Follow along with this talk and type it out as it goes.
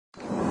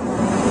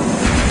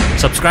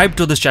Subscribe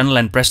to this channel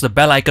and press the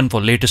bell icon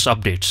for latest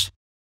updates.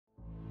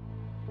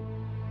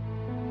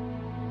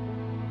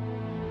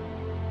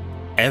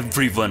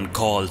 Everyone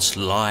calls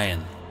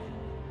lion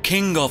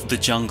king of the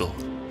jungle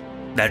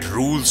that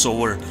rules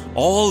over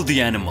all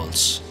the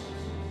animals.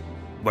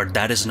 But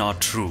that is not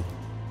true.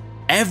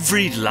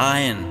 Every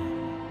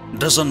lion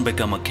doesn't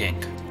become a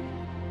king.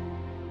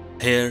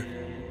 Here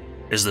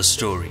is the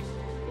story.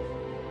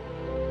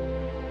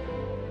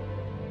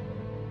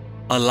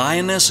 A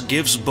lioness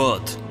gives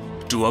birth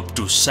to up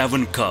to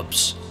 7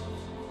 cubs.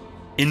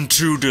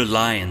 Intruder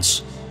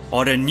lions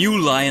or a new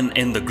lion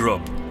in the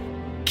group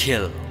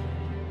kill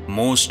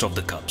most of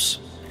the cubs,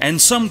 and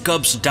some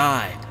cubs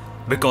die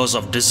because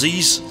of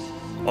disease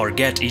or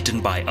get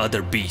eaten by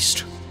other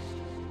beasts.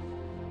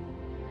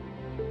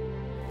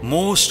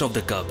 Most of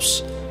the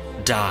cubs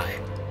die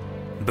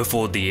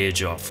before the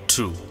age of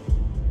 2.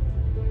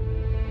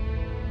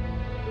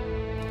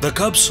 The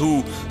cubs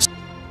who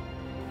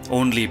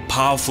only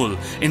powerful,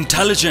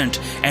 intelligent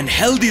and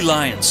healthy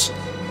lions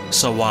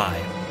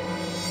survive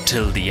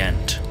till the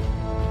end.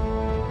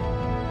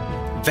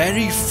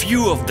 Very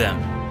few of them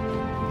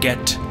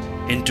get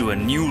into a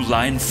new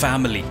lion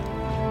family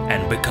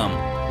and become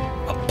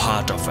a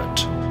part of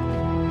it.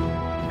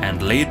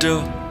 And later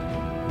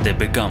they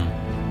become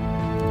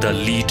the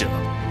leader.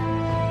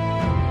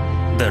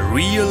 The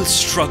real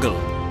struggle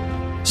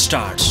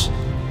starts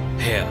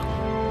here.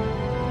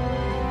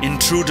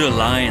 Intruder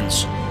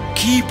lions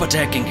keep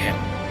attacking him.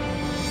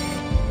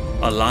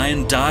 A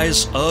lion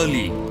dies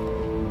early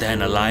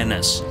than a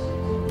lioness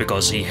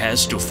because he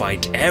has to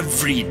fight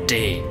every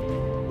day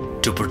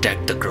to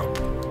protect the group.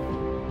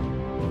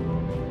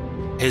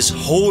 His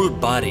whole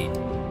body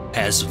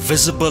has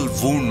visible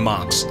wound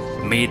marks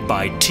made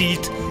by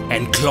teeth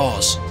and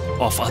claws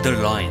of other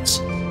lions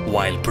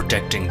while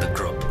protecting the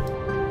group.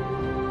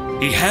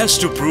 He has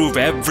to prove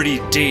every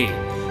day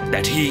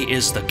that he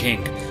is the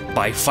king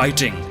by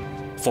fighting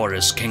for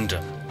his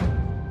kingdom.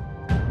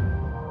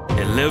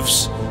 He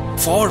lives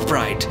for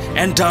pride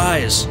and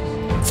dies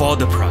for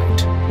the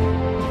pride.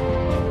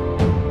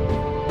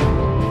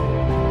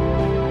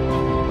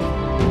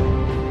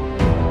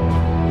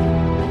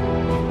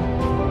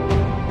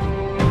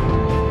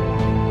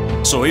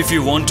 So if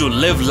you want to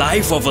live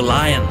life of a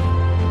lion,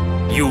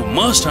 you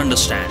must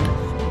understand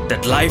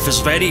that life is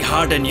very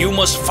hard and you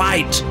must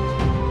fight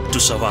to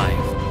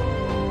survive.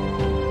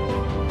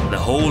 The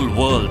whole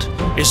world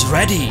is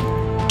ready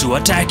to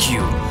attack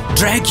you,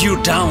 drag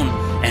you down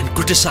and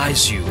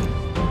criticize you.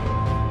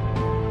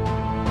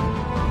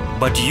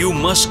 But you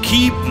must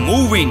keep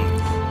moving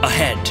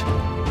ahead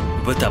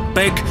with a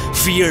big,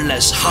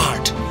 fearless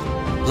heart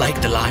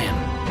like the lion.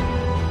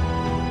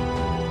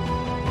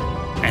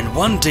 And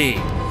one day,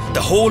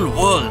 the whole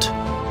world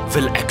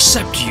will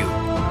accept you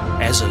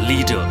as a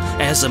leader,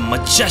 as a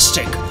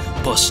majestic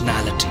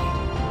personality.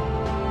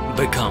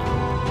 Become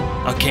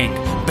a king,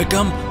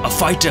 become a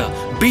fighter,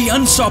 be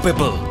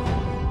unstoppable,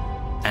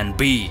 and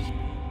be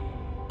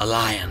a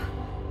lion.